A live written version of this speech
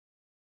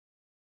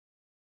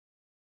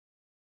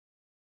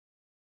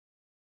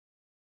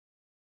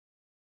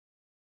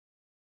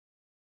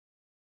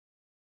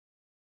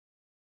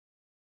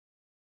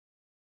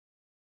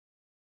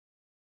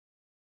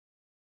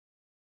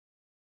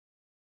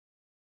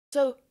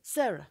So,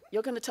 Sarah,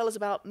 you're going to tell us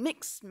about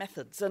mixed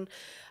methods. And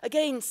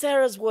again,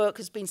 Sarah's work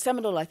has been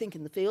seminal, I think,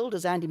 in the field,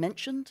 as Andy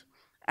mentioned.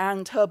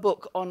 And her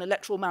book on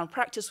electoral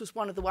malpractice was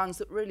one of the ones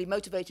that really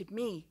motivated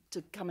me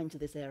to come into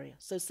this area.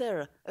 So,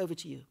 Sarah, over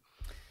to you.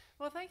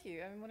 Well, thank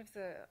you. I mean, one of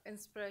the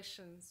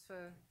inspirations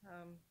for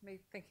me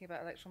thinking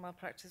about electoral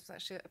malpractice was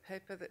actually a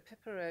paper that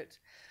Pippa wrote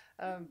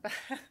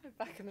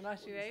back in the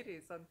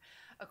 1980s on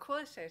a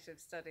qualitative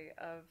study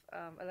of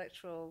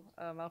electoral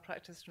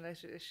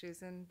malpractice-related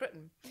issues in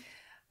Britain.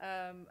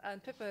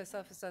 And Pippa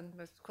herself has done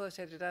both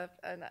qualitative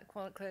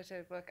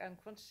work and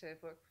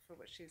quantitative work, for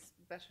which she's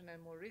better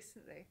known more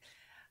recently.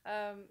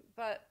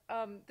 But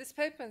this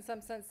paper, in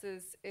some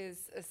senses,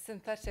 is a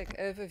synthetic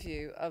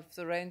overview of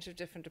the range of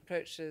different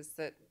approaches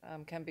that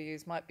can be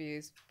used, might be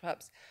used,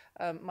 perhaps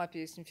might be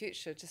used in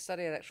future to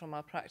study electoral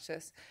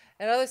malpractice.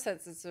 In other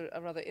senses, it's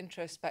a rather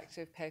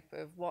introspective paper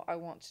of what I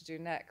want to do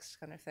next,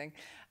 kind of thing.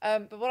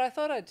 But what I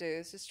thought I'd do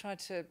is just try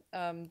to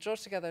draw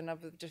together a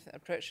number of different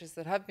approaches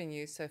that have been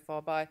used so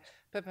far by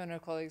Pippa and her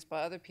colleagues,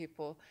 by other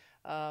people.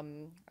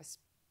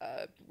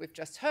 We've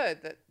just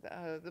heard that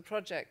the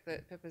project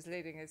that Pippa's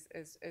leading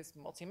is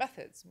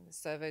multi-methods. There's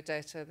survey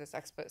data, there's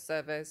expert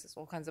surveys, there's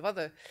all kinds of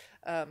other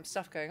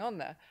stuff going on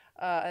there.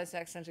 It's an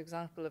excellent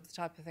example of the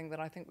type of thing that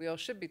I think we all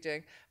should be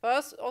doing. But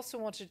I also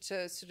wanted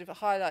to sort of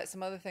highlight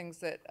some other things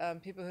that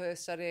people who are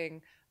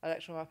studying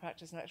electoral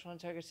malpractice and electoral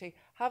integrity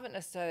haven't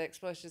necessarily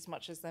exploited as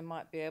much as they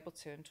might be able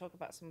to, and talk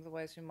about some of the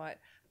ways we might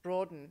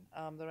broaden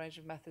the range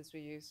of methods we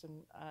use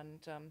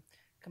and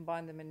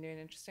combine them in new and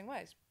interesting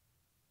ways.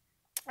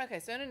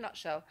 Okay, so in a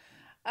nutshell,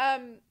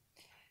 I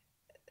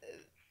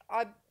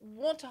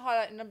want to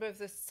highlight a number of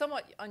the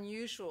somewhat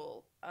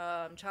unusual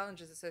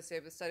challenges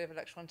associated with the study of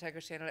electoral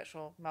integrity and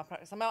electoral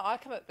malpractice. I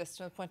come at this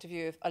from the point of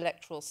view of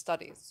electoral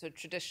studies, so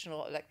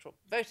traditional electoral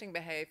voting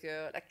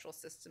behavior, electoral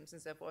systems,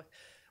 and so forth.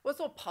 Well, it's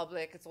all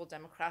public, it's all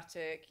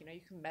democratic, you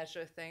can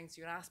measure things,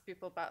 you can ask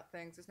people about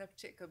things, there's no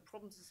particular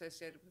problems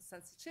associated with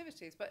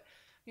sensitivities. But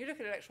when you look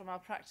at electoral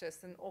malpractice,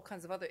 then all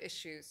kinds of other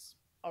issues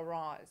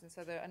arise, and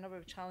so there are a number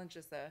of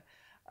challenges there.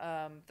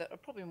 That are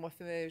probably more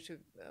familiar to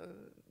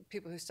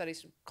people who study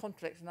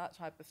conflict and that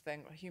type of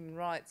thing, or human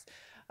rights,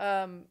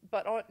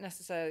 but aren't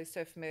necessarily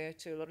so familiar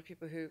to a lot of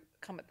people who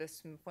come at this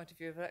from the point of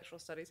view of electoral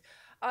studies.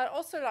 I'd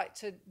also like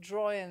to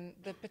draw in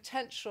the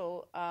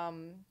potential,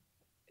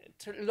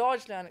 to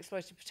largely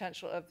unexploited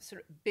potential of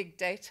sort of big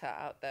data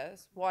out there.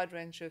 There's a wide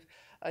range of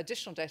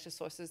additional data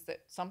sources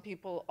that some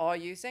people are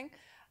using,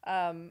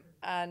 and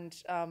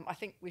I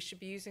think we should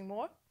be using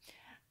more.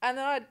 And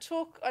then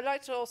I'd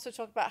like to also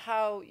talk about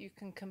how you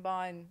can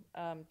combine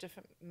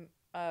different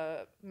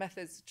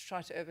methods to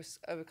try to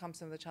overcome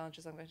some of the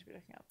challenges I'm going to be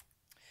looking at.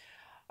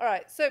 All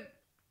right, so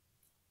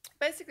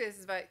basically this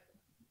is very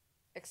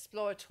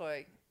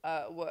exploratory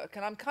work,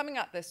 and I'm coming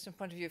at this from the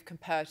point of view of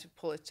comparative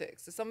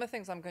politics. So some of the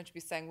things I'm going to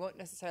be saying won't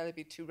necessarily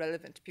be too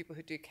relevant to people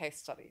who do case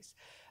studies,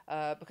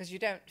 because you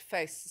don't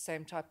face the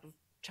same type of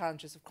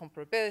challenges of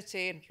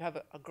comparability, and if you have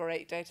a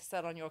great data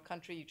set on your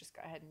country, you just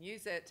go ahead and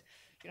use it.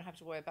 You don't have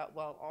to worry about,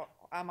 well,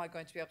 am I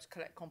going to be able to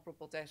collect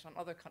comparable data on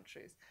other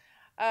countries?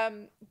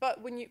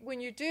 But when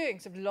you're doing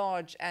sort of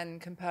large N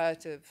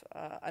comparative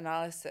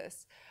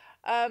analysis,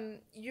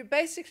 you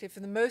basically, for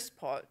the most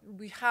part,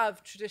 we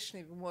have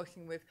traditionally been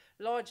working with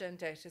large N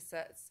data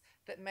sets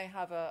that may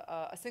have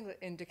a single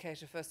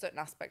indicator for a certain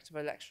aspect of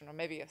an election, or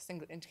maybe a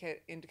single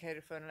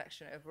indicator for an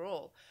election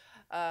overall.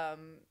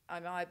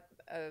 I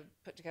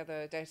put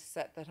together a data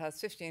set that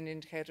has 15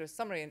 indicators,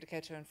 summary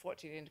indicator, and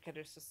 14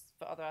 indicators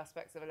for other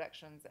aspects of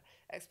elections.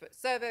 Expert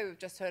survey we've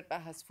just heard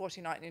about has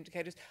 49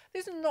 indicators.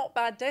 These are not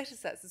bad data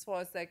sets as far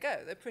as they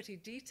go. They're pretty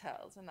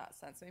detailed in that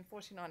sense. I mean,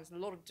 49 is a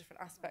lot of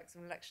different aspects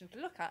of an election to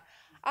look at.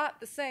 At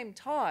the same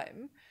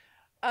time,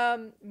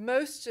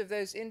 most of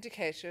those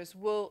indicators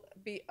will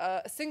be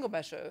a single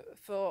measure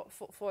for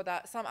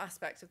that, some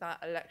aspect of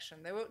that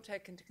election. They won't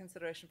take into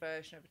consideration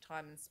variation over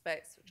time and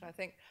space, which I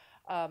think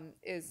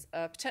is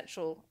a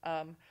potential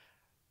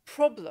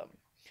problem.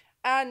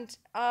 And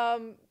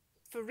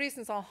for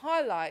reasons I'll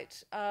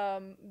highlight,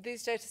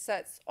 these data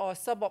sets are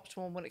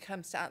suboptimal when it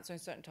comes to answering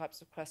certain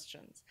types of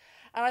questions.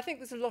 And I think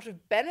there's a lot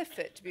of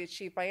benefit to be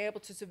achieved by able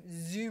to sort of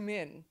zoom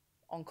in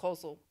on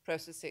causal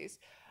processes,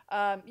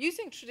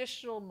 using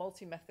traditional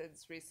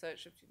multi-methods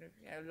research of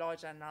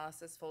large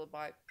analysis followed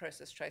by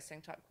process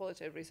tracing type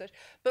qualitative research,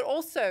 but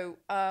also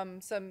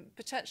some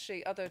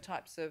potentially other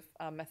types of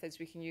methods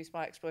we can use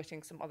by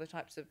exploiting some other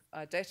types of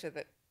data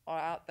that are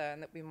out there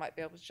and that we might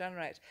be able to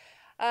generate.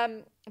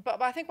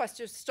 But I think by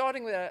just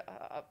starting with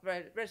a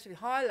relatively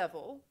high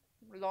level,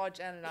 large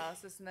N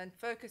analysis, and then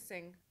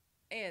focusing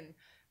in,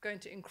 going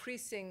to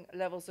increasing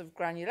levels of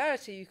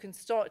granularity, you can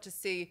start to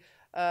see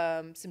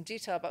some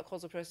detail about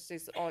causal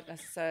processes that aren't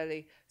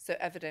necessarily so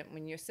evident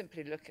when you're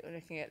simply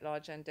looking at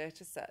large N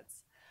data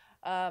sets.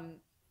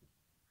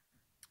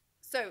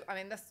 So, I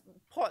mean, that's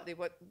partly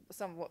what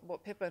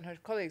Pippa and her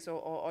colleagues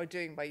are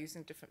doing by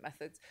using different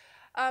methods.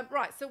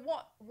 Right, so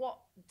what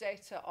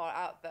data are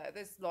out there?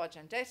 There's large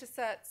N data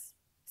sets,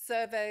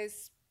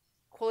 surveys,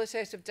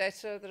 qualitative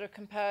data that are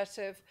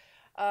comparative.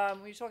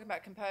 When you're talking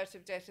about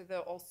comparative data, there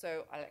are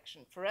also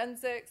election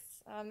forensics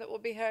that we'll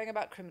be hearing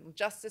about, criminal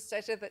justice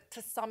data that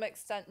to some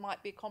extent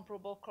might be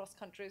comparable across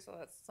countries, so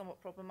that's somewhat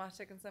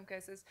problematic in some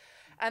cases.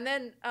 And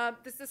then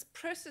there's this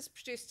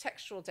process-produced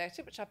textual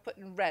data, which I put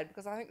in red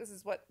because I think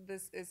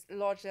this is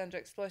largely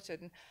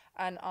underexploited,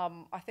 and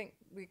I think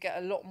we get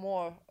a lot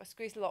more,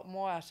 squeeze a lot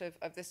more out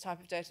of this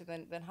type of data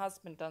than has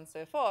been done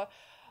so far.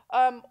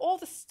 All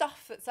the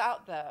stuff that's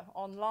out there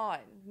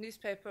online,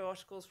 newspaper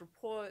articles,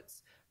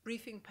 reports,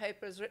 briefing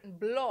papers, written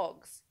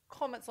blogs,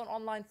 comments on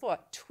online fora,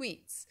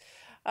 tweets.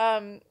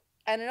 And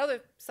in other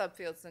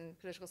subfields in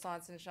political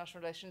science and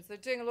international relations, they're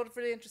doing a lot of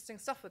really interesting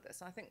stuff with this.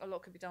 And I think a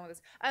lot could be done with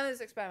this. And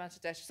there's experimental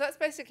data. So that's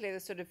basically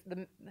the sort of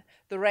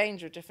the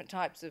range of different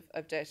types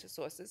of data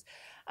sources.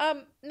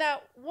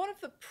 Now, one of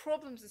the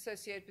problems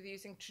associated with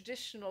using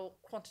traditional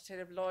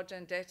quantitative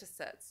large-end data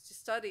sets to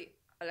study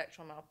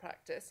electoral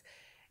malpractice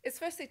is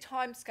firstly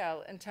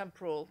timescale and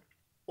temporal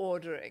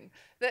ordering.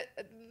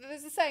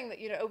 There's a saying that,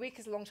 a week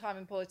is a long time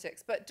in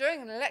politics, but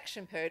during an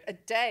election period, a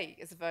day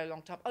is a very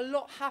long time. A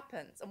lot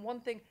happens, and one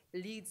thing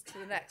leads to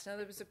the next. Now,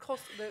 there's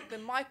the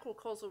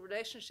micro-causal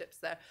relationships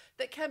there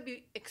that can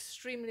be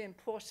extremely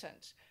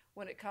important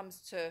when it comes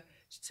to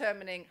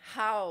determining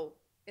how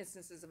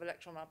instances of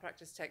electoral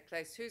malpractice take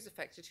place, who's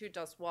affected, who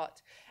does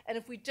what. And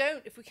if we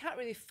can't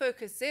really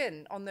focus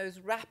in on those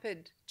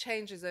rapid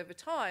changes over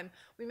time,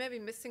 we may be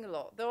missing a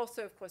lot. There are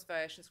also, of course,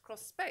 variations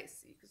across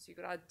space, because you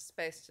could add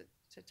space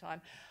to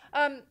time.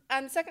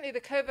 And secondly,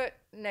 the covert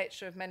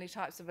nature of many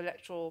types of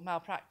electoral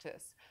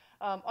malpractice.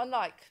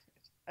 Unlike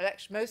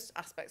most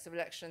aspects of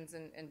elections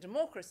in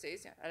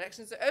democracies,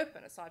 elections are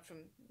open, aside from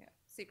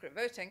secret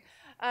voting,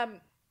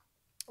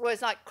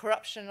 whereas like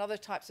corruption and other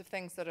types of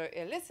things that are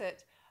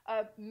illicit,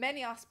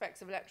 many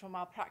aspects of electoral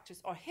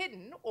malpractice are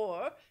hidden,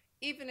 or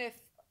even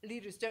if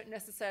leaders don't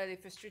necessarily,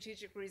 for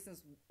strategic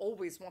reasons,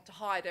 always want to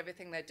hide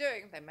everything they're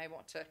doing, they may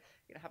want to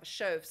have a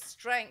show of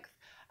strength,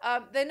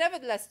 they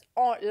nevertheless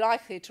aren't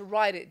likely to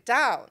write it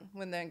down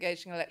when they're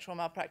engaging in electoral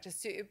malpractice.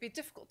 So it would be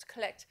difficult to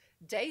collect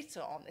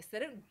data on this. They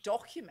don't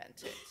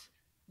document it,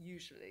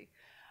 usually.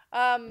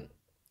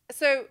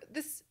 So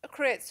this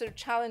creates sort of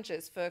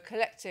challenges for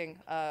collecting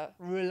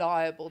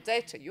reliable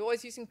data. You're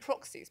always using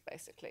proxies,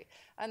 basically.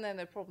 And then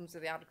there are problems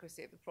with the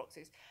adequacy of the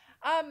proxies.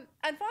 And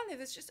finally,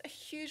 there's just a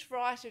huge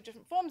variety of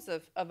different forms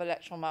of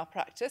electoral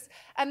malpractice,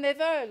 and they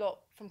vary a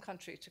lot from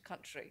country to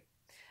country.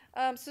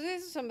 So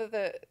these are some of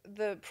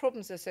the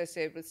problems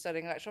associated with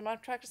studying electoral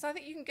malpractice. I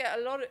think you can get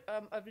a lot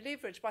of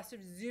leverage by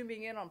sort of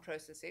zooming in on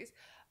processes,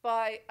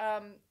 by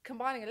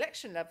combining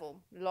election-level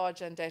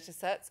large-end data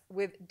sets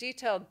with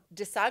detailed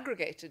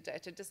disaggregated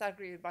data,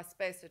 disaggregated by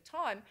space or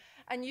time,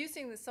 and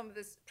using some of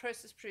this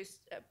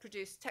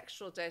process-produced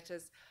textual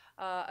data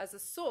as a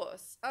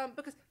source,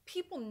 because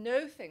people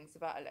know things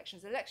about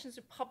elections. Elections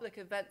are public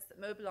events that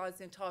mobilize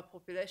the entire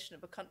population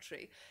of a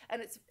country,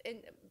 and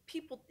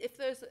if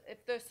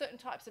there are certain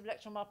types of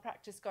electoral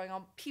malpractice going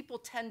on, people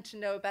tend to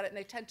know about it, and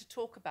they tend to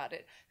talk about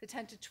it, they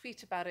tend to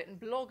tweet about it and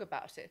blog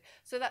about it.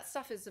 So that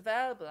stuff is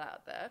available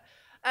out there.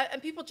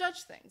 And people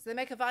judge things. They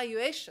make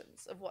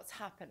evaluations of what's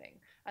happening.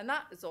 And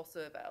that is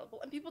also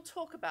available. And people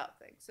talk about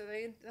things. So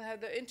they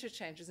have their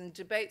interchanges and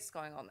debates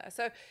going on there.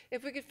 So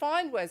if we could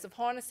find ways of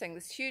harnessing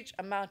this huge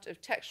amount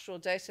of textual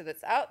data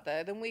that's out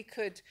there, then we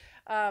could,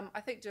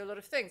 I think, do a lot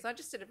of things. I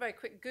just did a very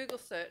quick Google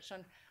search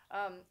on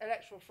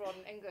electoral fraud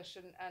in English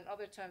and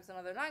other terms in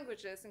other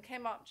languages, and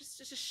came up just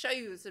to show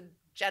you the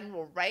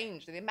general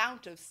range, the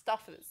amount of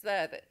stuff that's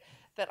there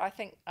that I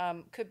think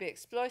could be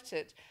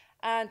exploited.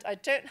 And I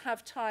don't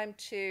have time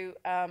to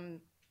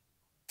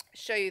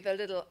show you the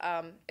little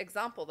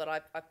example that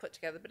I've put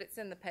together, but it's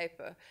in the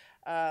paper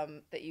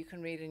that you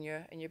can read in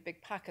your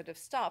big packet of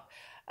stuff.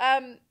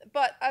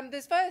 But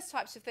there's various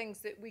types of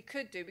things that we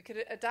could do. We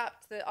could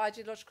adapt the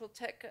ideological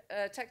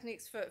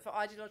techniques for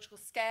ideological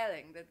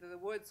scaling, the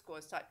word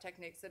scores type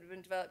techniques that have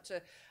been developed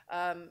to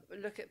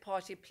look at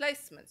party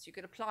placements. You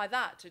could apply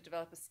that to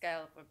develop a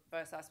scale for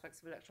various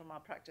aspects of electoral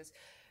malpractice.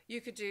 You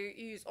could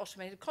use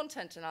automated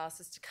content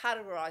analysis to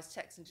categorize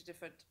text into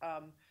different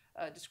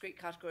discrete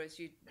categories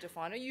you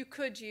define. Or you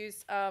could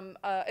use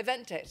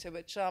event data,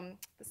 which the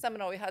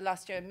seminar we had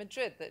last year in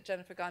Madrid that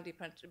Jennifer Gandhi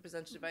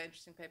presented a very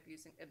interesting paper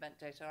using event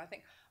data. I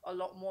think a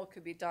lot more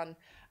could be done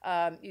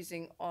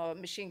using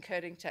machine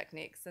coding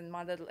techniques, and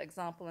my little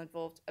example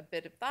involved a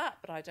bit of that,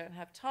 but I don't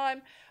have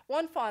time.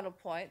 One final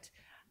point.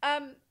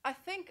 I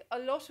think a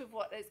lot of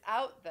what is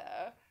out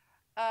there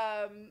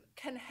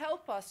can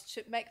help us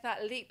to make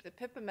that leap that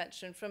Pippa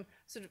mentioned from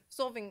sort of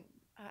solving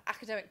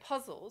academic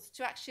puzzles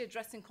to actually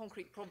addressing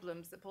concrete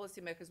problems that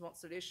policymakers want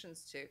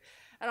solutions to.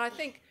 And I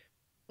think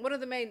one of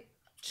the main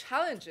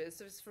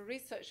challenges is for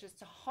researchers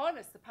to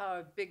harness the power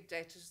of big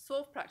data to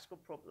solve practical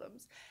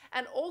problems,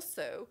 and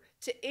also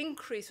to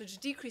increase or to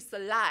decrease the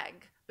lag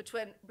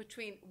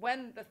between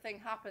when the thing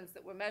happens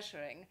that we're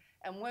measuring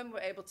and when we're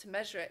able to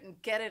measure it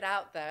and get it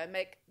out there and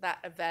make that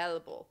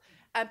available.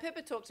 And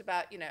Pippa talked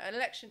about, an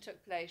election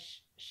took place.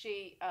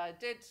 She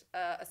did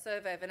a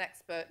survey of an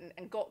expert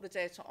and got the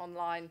data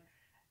online,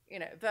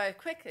 very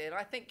quickly. And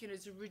I think,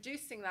 so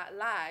reducing that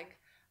lag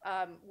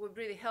would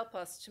really help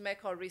us to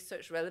make our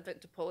research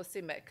relevant to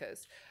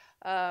policymakers.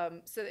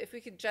 So that if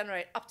we could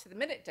generate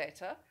up-to-the-minute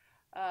data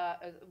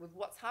with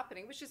what's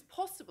happening, which is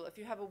possible if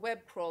you have a web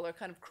crawler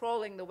kind of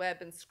crawling the web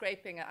and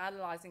scraping and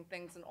analyzing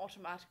things and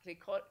automatically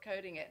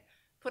coding it,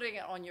 putting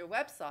it on your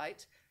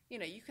website,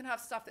 you can have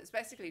stuff that's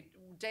basically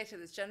data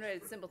that's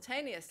generated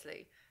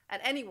simultaneously,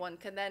 and anyone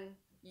can then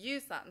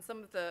use that. And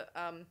some of the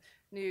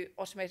new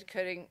automated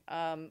coding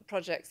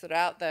projects that are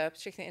out there,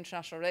 particularly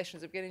international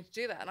relations, are beginning to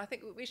do that. And I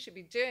think we should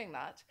be doing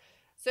that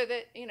so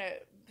that,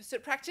 so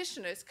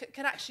practitioners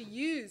can actually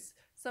use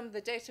some of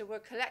the data we're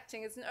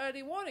collecting as an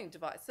early warning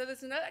device. So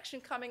there's an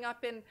election coming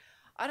up in,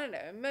 I don't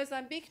know,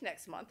 Mozambique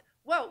next month.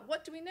 Well,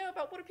 what do we know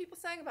about, what are people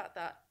saying about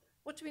that?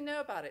 What do we know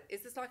about it?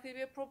 Is this likely to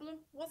be a problem?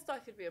 What's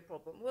likely to be a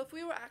problem? Well, if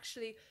we were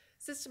actually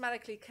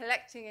systematically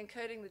collecting and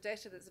coding the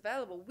data that's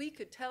available, we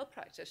could tell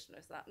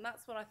practitioners that. And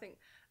that's what I think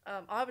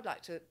I would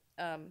like to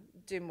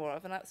do more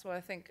of. And that's what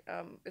I think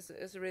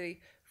is a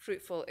really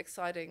fruitful,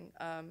 exciting,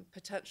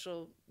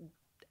 potential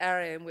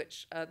area in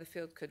which the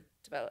field could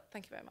develop.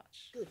 Thank you very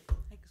much. Good.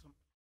 Thanks.